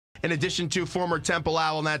in addition to former Temple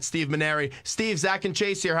Owl, and that's Steve Maneri. Steve, Zach, and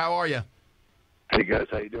Chase here. How are you? Hey, guys.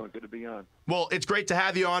 How you doing? Good to be on. Well, it's great to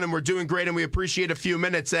have you on, and we're doing great, and we appreciate a few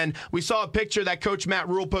minutes. And we saw a picture that Coach Matt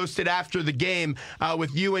Rule posted after the game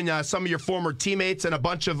with you and some of your former teammates and a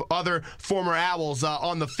bunch of other former Owls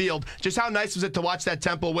on the field. Just how nice was it to watch that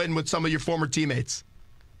Temple win with some of your former teammates?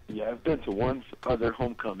 Yeah, I've been to one other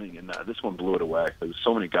homecoming, and this one blew it away. There was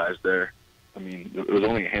so many guys there. I mean, it was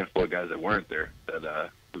only a handful of guys that weren't there that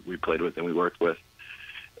we played with and we worked with.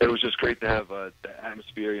 It was just great to have the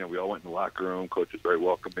atmosphere. You know, we all went in the locker room. Coach was very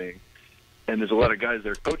welcoming. And there's a lot of guys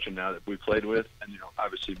there coaching now that we played with. And, you know,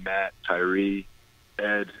 obviously Matt, Tyree,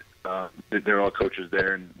 Ed, they're all coaches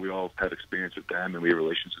there, and we all had experience with them, and we have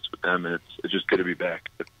relationships with them. And it's just good to be back.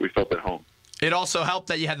 We felt at home. It also helped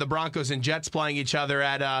that you had the Broncos and Jets playing each other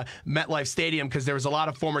at MetLife Stadium because there was a lot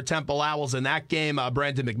of former Temple Owls in that game.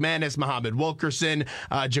 Brandon McManus, Muhammad Wilkerson,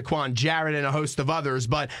 Jaquan Jarrett, and a host of others.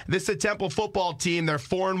 But this is a Temple football team. They're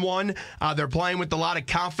 4-1. They're playing with a lot of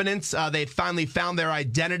confidence. They finally found their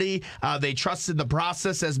identity. They trusted the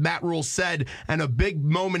process, as Matt Rule said. And a big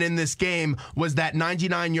moment in this game was that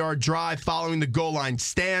 99-yard drive following the goal line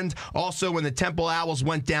stand. Also, when the Temple Owls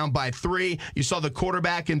went down by 3, you saw the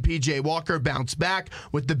quarterback in P.J. Walker bounce back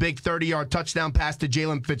with the big 30-yard touchdown pass to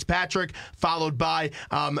Jalen Fitzpatrick, followed by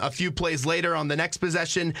a few plays later on the next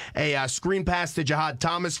possession, a screen pass to Jihad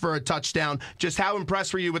Thomas for a touchdown. Just how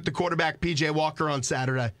impressed were you with the quarterback, P.J. Walker, on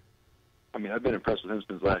Saturday? I mean, I've been impressed with him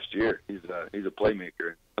since last year. He's a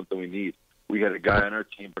playmaker, something we need. We got a guy on our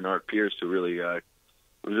team, Bernard Pierce, who really was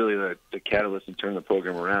really the catalyst and turned the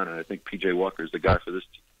program around, and I think P.J. Walker is the guy for this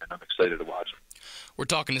team, and I'm excited to watch him. We're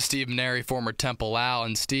talking to Steve Maneri, former Temple Owl.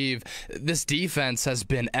 And Steve, this defense has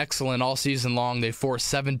been excellent all season long. They forced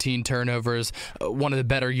 17 turnovers, one of the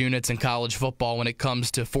better units in college football when it comes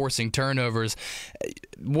to forcing turnovers.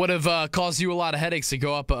 Would have caused you a lot of headaches to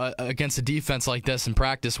go up against a defense like this in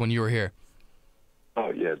practice when you were here.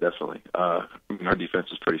 Oh, yeah, definitely. I mean, our defense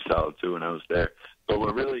was pretty solid, too, when I was there. But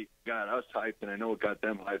what really got us hyped, and I know what got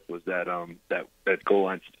them hyped, was that goal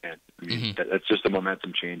line stand. I mean, that's just a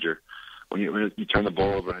momentum changer. When you turn the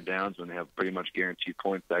ball over on downs, when they have pretty much guaranteed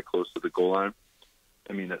points that close to the goal line,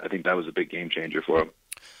 I mean, I think that was a big game changer for them.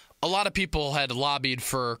 A lot of people had lobbied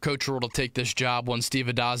for Coach Rule to take this job when Steve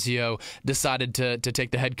Addazio decided to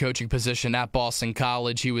take the head coaching position at Boston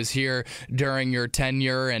College. He was here during your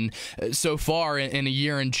tenure, and so far in a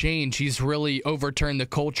year and change, he's really overturned the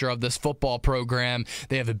culture of this football program.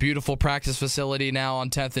 They have a beautiful practice facility now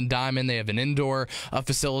on 10th and Diamond. They have an indoor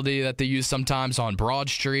facility that they use sometimes on Broad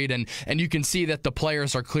Street, and you can see that the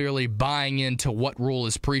players are clearly buying into what Rule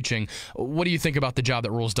is preaching. What do you think about the job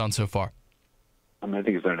that Rule's done so far? I mean, I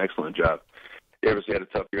think he's done an excellent job. He obviously had a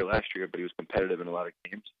tough year last year, but he was competitive in a lot of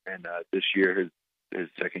games. And this year, his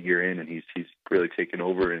second year in, and he's really taken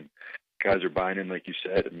over. And guys are buying in, like you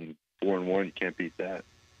said. I mean, 4-1, you can't beat that.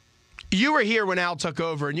 You were here when Al took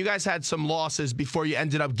over, and you guys had some losses before you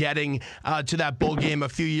ended up getting to that bowl game a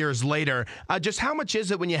few years later. Just how much is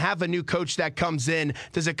it when you have a new coach that comes in?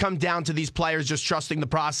 Does it come down to these players just trusting the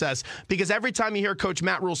process? Because every time you hear Coach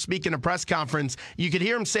Matt Rule speak in a press conference, you could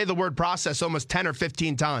hear him say the word process almost 10 or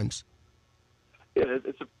 15 times. Yeah,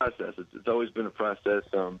 it's a process. It's always been a process.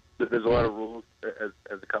 There's a lot of rules as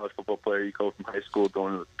a college football player. You go from high school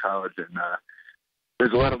going to college, and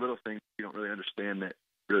there's a lot of little things you don't really understand that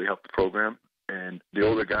really help the program. And the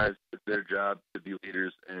older guys, it's their job to be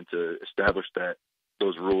leaders and to establish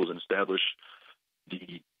those rules and establish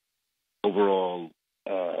the overall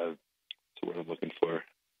what's what I'm looking for.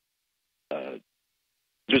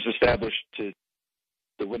 Just establish the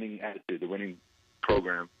winning attitude, the winning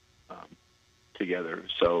program together.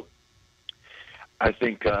 So I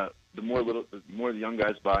think the more the young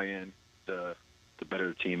guys buy in, the better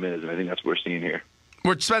the team is, and I think that's what we're seeing here.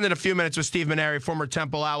 We're spending a few minutes with Steve Maneri, former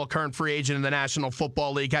Temple Owl, current free agent in the National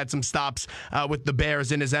Football League, had some stops with the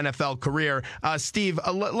Bears in his NFL career. Steve,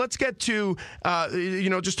 let's get to,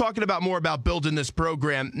 just talking about more about building this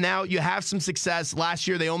program. Now you have some success. Last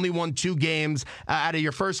year they only won 2 games. Out of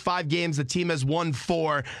your first 5 games, the team has won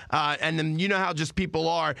 4. And then you know how just people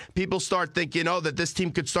are. People start thinking, that this team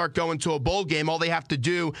could start going to a bowl game. All they have to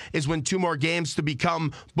do is win 2 more games to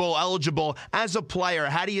become bowl eligible. As a player,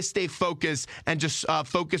 how do you stay focused and just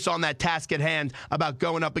focus on that task at hand about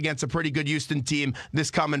going up against a pretty good Houston team this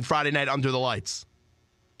coming Friday night under the lights?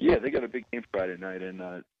 Yeah, they got a big game Friday night, and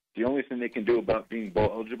the only thing they can do about being bowl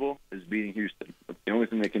eligible is beating Houston. That's the only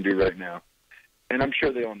thing they can do right now. And I'm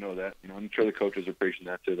sure they all know that. I'm sure the coaches are preaching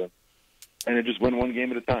that to them. And they just win one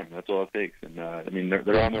game at a time. That's all it takes. And,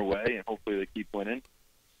 they're on their way, and hopefully they keep winning,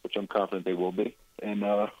 which I'm confident they will be. And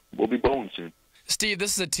we'll be bowling soon. Steve,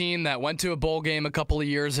 this is a team that went to a bowl game a couple of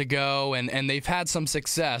years ago, and they've had some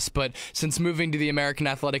success, but since moving to the American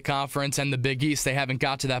Athletic Conference and the Big East, they haven't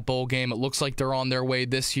got to that bowl game. It looks like they're on their way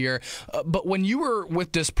this year. But when you were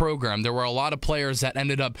with this program, there were a lot of players that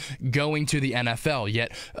ended up going to the NFL,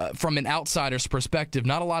 yet from an outsider's perspective,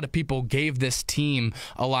 not a lot of people gave this team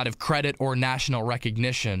a lot of credit or national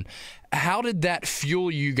recognition. How did that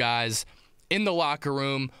fuel you guys in the locker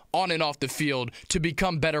room, on and off the field, to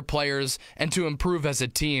become better players and to improve as a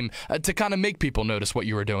team, to kind of make people notice what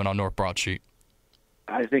you were doing on North Broadsheet?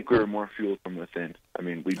 I think we were more fueled from within. I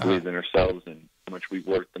mean, we believed in ourselves and how much we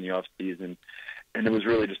worked in the off season, and it was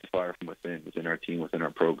really just a fire from within our team, within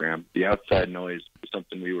our program. The outside noise was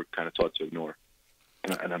something we were kind of taught to ignore,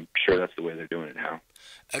 and I'm sure that's the way they're doing it now.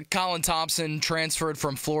 Colin Thompson transferred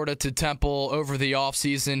from Florida to Temple over the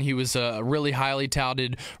offseason. He was a really highly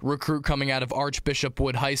touted recruit coming out of Archbishop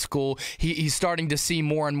Wood High School. He's starting to see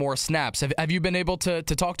more and more snaps. Have you been able to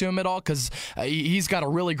talk to him at all? Because he's got a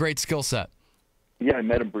really great skill set. Yeah, I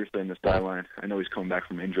met him briefly in the sideline. I know he's coming back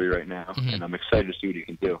from injury right now, and I'm excited to see what he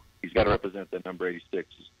can do. He's got to represent that number 86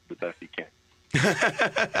 the best he can.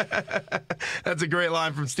 That's a great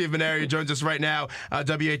line from Steve Maneri, who joins us right now,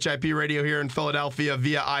 WHIP Radio here in Philadelphia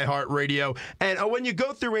via iHeartRadio. And when you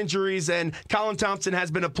go through injuries, and Colin Thompson has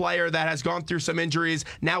been a player that has gone through some injuries,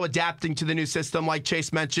 now adapting to the new system, like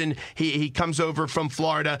Chase mentioned, he comes over from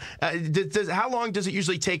Florida. How long does it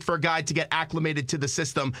usually take for a guy to get acclimated to the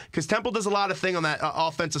system? Because Temple does a lot of things on that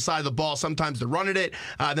offensive side of the ball. Sometimes they're running it,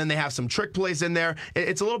 then they have some trick plays in there.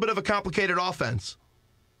 It's a little bit of a complicated offense.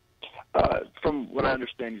 From what I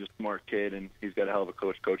understand, he's a smart kid, and he's got a hell of a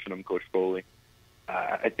coach coaching him, Coach Foley.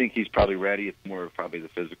 I think he's probably ready. It's more of probably the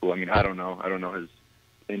physical. I mean, I don't know. I don't know his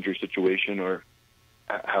injury situation or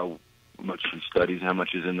how much he studies, how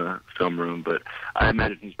much is in the film room, but I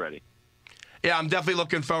imagine he's ready. Yeah, I'm definitely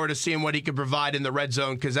looking forward to seeing what he can provide in the red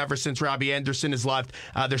zone, because ever since Robbie Anderson has left,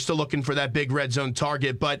 they're still looking for that big red zone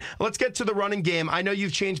target. But let's get to the running game. I know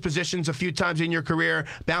you've changed positions a few times in your career,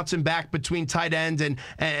 bouncing back between tight end and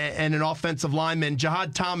an offensive lineman.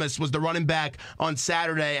 Jahad Thomas was the running back on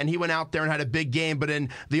Saturday, and he went out there and had a big game. But in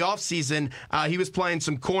the offseason, he was playing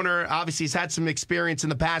some corner. Obviously, he's had some experience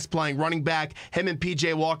in the past playing running back. Him and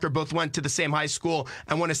P.J. Walker both went to the same high school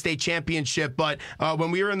and won a state championship. But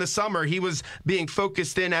when we were in the summer, he was being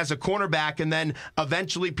focused in as a cornerback, and then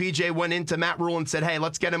eventually PJ went into Matt Rule and said, hey,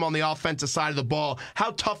 let's get him on the offensive side of the ball.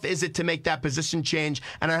 How tough is it to make that position change?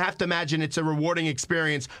 And I have to imagine it's a rewarding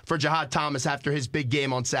experience for Jahad Thomas after his big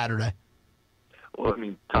game on Saturday. Well, I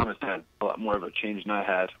mean, Thomas had a lot more of a change than I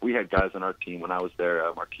had. We had guys on our team when I was there,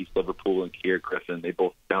 Marquise Liverpool and Kier Griffin. They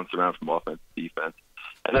both bounced around from offense to defense,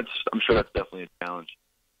 and I'm sure that's definitely a challenge.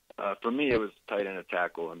 For me, it was tight end and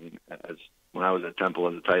tackle. I mean, when I was at Temple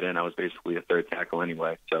as a tight end, I was basically a third tackle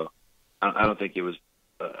anyway. So I don't think it was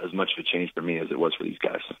as much of a change for me as it was for these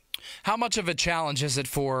guys. How much of a challenge is it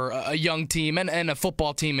for a young team and a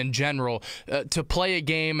football team in general to play a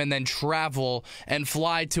game and then travel and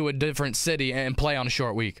fly to a different city and play on a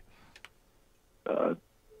short week?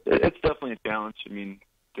 It's definitely a challenge. I mean,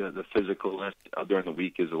 the physicalness during the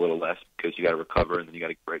week is a little less because you got to recover and then you got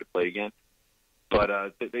to get ready to play again. But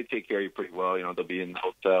they take care of you pretty well. You know, they'll be in the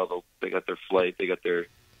hotel. They got their flight. They got their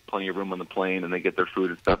plenty of room on the plane, and they get their food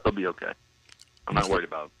and stuff. They'll be okay. I'm not worried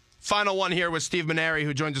about it. Final one here with Steve Maneri,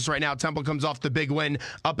 who joins us right now. Temple comes off the big win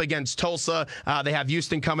up against Tulsa. They have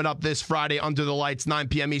Houston coming up this Friday under the lights. 9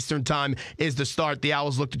 p.m. Eastern time is the start. The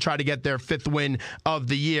Owls look to try to get their 5th win of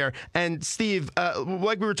the year. And, Steve,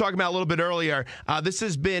 like we were talking about a little bit earlier, this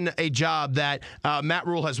has been a job that Matt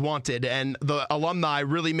Rule has wanted, and the alumni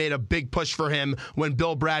really made a big push for him when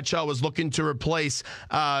Bill Bradshaw was looking to replace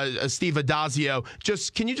Steve Adazio.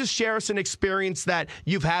 Can you just share us an experience that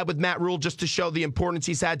you've had with Matt Rule just to show the importance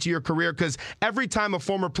he's had to your career? Because every time a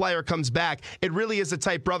former player comes back, it really is a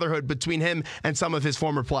tight brotherhood between him and some of his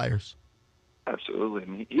former players. Absolutely. I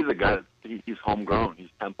mean, he's a guy, he's homegrown. He's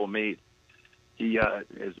Temple made.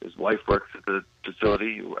 His wife works at the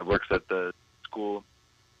facility, works at the school.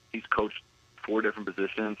 He's coached 4 different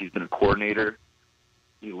positions. He's been a coordinator.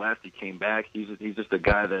 He left, he came back. He's just a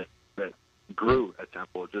guy that grew at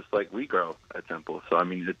Temple, just like we grow at Temple. So, I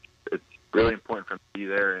mean, it's really important for him to be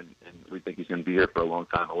there, and we think he's going to be here for a long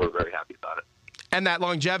time, and we're very happy about it. And that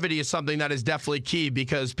longevity is something that is definitely key,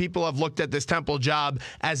 because people have looked at this Temple job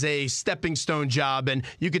as a stepping stone job, and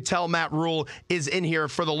you could tell Matt Rule is in here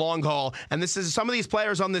for the long haul. And this is some of these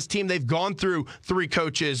players on this team, they've gone through 3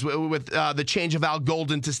 coaches with the change of Al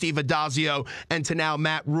Golden to Steve Adazio and to now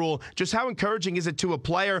Matt Rule. Just how encouraging is it to a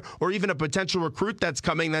player or even a potential recruit that's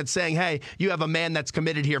coming that's saying, hey, you have a man that's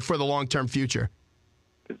committed here for the long-term future?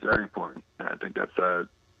 It's very important. I think that's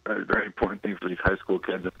a very important thing for these high school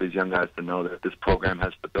kids and for these young guys to know that this program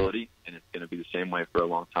has stability, and it's going to be the same way for a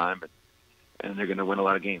long time, and they're going to win a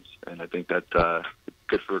lot of games. And I think that's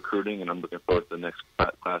good for recruiting, and I'm looking forward to the next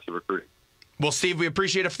class of recruiting. Well, Steve, we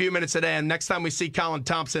appreciate a few minutes today, and next time we see Colin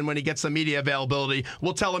Thompson when he gets some media availability,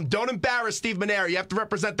 we'll tell him, don't embarrass Steve Maneri. You have to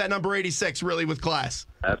represent that number 86 really with class.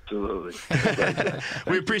 Absolutely.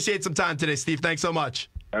 We appreciate some time today, Steve. Thanks so much.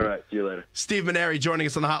 All right. See you later. Steve Maneri joining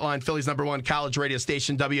us on the hotline, Philly's #1 college radio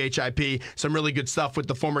station, WHIP. Some really good stuff with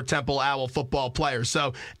the former Temple Owl football players.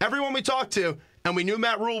 So everyone we talked to, and we knew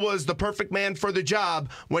Matt Rule was the perfect man for the job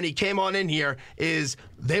when he came on in here, is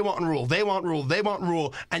they want Rule, they want Rule, they want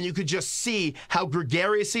Rule. And you could just see how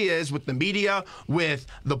gregarious he is with the media, with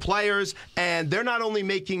the players. And they're not only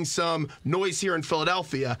making some noise here in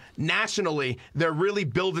Philadelphia, nationally, they're really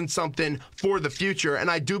building something for the future. And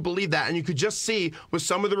I do believe that. And you could just see with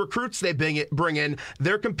some of the recruits they bring in,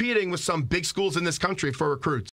 they're competing with some big schools in this country for recruits.